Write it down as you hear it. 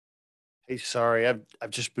Hey, sorry, I've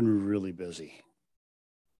just been really busy.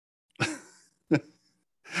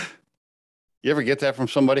 You ever get that from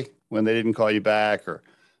somebody when they didn't call you back or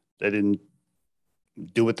they didn't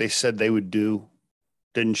do what they said they would do,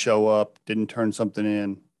 didn't show up, didn't turn something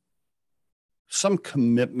in, some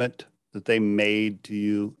commitment that they made to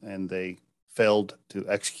you and they failed to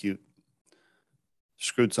execute,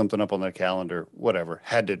 screwed something up on their calendar, whatever,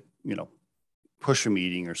 had to, push a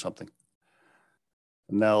meeting or something.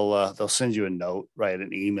 And they'll send you a note, right,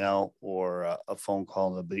 an email or a phone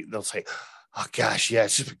call. They'll say, "Oh gosh, yeah,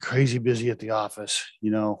 it's just been crazy busy at the office.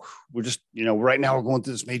 We're just right now we're going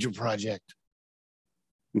through this major project."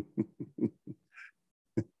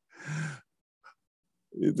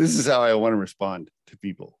 This is how I want to respond to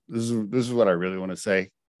people. This is what I really want to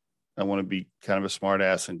say. I want to be kind of a smart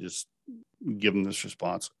ass and just give them this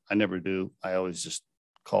response. I never do. I always just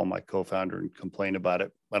call my co-founder and complain about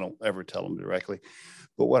it. I don't ever tell them directly.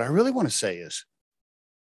 But what I really want to say is,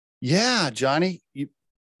 yeah, Johnny,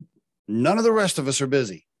 none of the rest of us are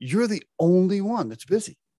busy. You're the only one that's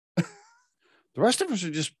busy. The rest of us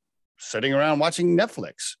are just sitting around watching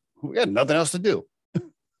Netflix. We got nothing else to do.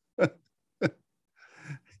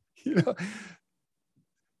 you know,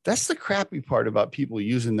 that's the crappy part about people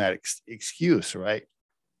using that excuse, right?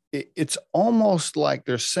 It's almost like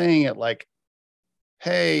they're saying it like,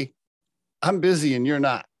 hey, I'm busy and you're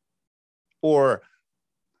not. Or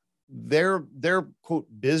their quote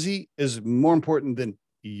busy is more important than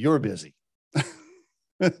you're busy.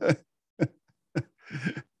 Gets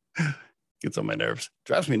on my nerves,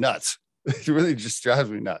 drives me nuts. It really just drives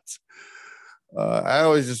me nuts. I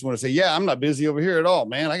always just want to say, yeah, I'm not busy over here at all,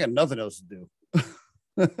 man. I got nothing else to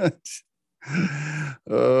do.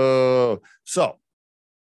 So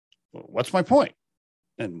what's my point?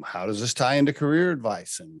 And how does this tie into career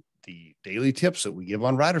advice and the daily tips that we give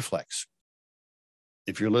on RiderFlex?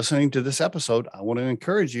 If you're listening to this episode, I want to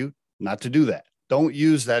encourage you not to do that. Don't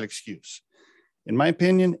use that excuse. In my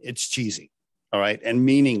opinion, it's cheesy, all right, and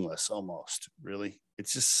meaningless almost, really.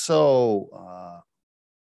 It's just so,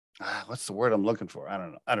 what's the word I'm looking for? I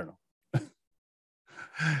don't know.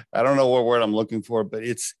 I don't know what word I'm looking for, but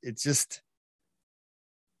it just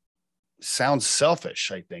sounds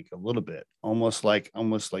selfish, I think, a little bit, almost like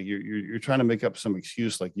you're trying to make up some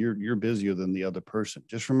excuse, like you're busier than the other person.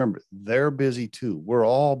 Just remember, they're busy too. We're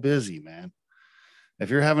all busy, man.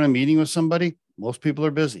 If you're having a meeting with somebody, most people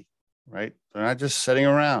are busy, right? They're not just sitting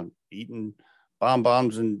around eating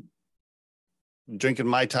bonbons and drinking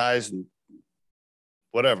Mai Tais and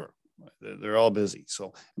whatever. They're all busy.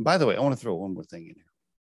 So, and by the way, I want to throw one more thing in here.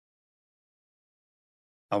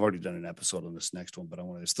 I've already done an episode on this next one, but I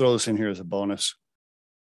want to just throw this in here as a bonus.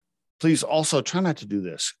 Please also try not to do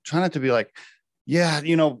this. Try not to be like, yeah,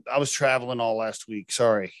 I was traveling all last week.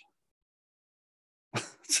 Sorry.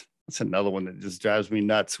 That's another one that just drives me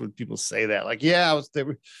nuts when people say that. Like, yeah, I was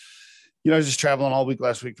just traveling all week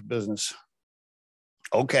last week for business.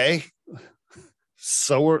 Okay.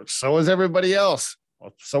 So is everybody else.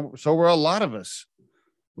 So were a lot of us.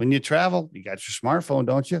 When you travel, you got your smartphone,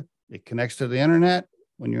 don't you? It connects to the internet.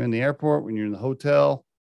 When you're in the airport, when you're in the hotel,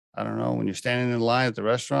 I don't know, when you're standing in line at the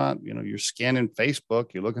restaurant, you're scanning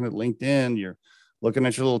Facebook, you're looking at LinkedIn, you're looking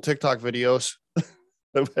at your little TikTok videos,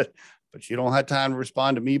 but you don't have time to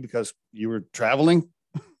respond to me because you were traveling.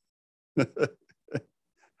 I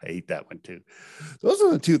hate that one too. Those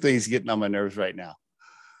are the two things getting on my nerves right now.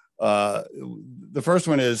 The first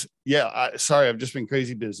one is, sorry, I've just been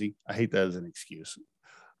crazy busy. I hate that as an excuse.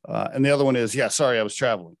 And the other one is, sorry, I was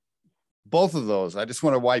traveling. Both of those, I just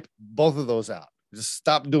want to wipe both of those out. Just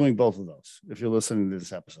stop doing both of those. If you're listening to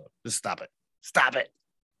this episode, just stop it. Stop it.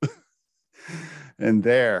 And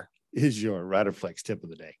there is your RiderFlex tip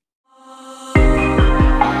of the day.